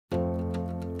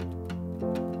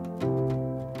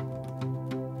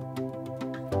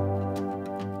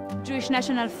Jewish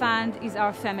National Fund is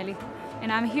our family.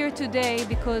 And I'm here today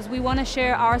because we want to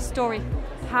share our story.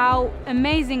 How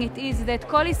amazing it is that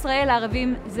Kol Israel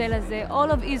Arevim Ze Laze, all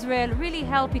of Israel really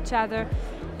help each other,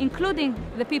 including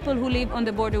the people who live on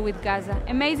the border with Gaza.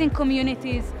 Amazing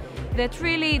communities that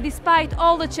really, despite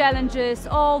all the challenges,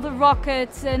 all the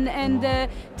rockets and the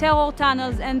terror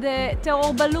tunnels and the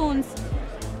terror balloons,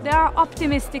 they are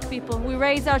optimistic people. We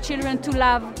raise our children to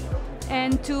love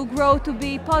and to grow to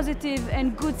be positive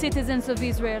and good citizens of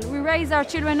Israel. We raise our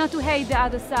children not to hate the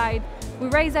other side. We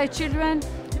raise our children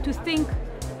to think,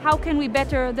 how can we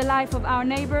better the life of our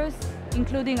neighbors,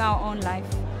 including our own life?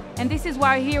 And this is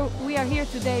why we are here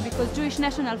today, because Jewish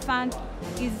National Fund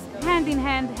is hand in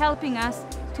hand helping us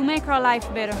to make our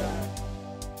life better.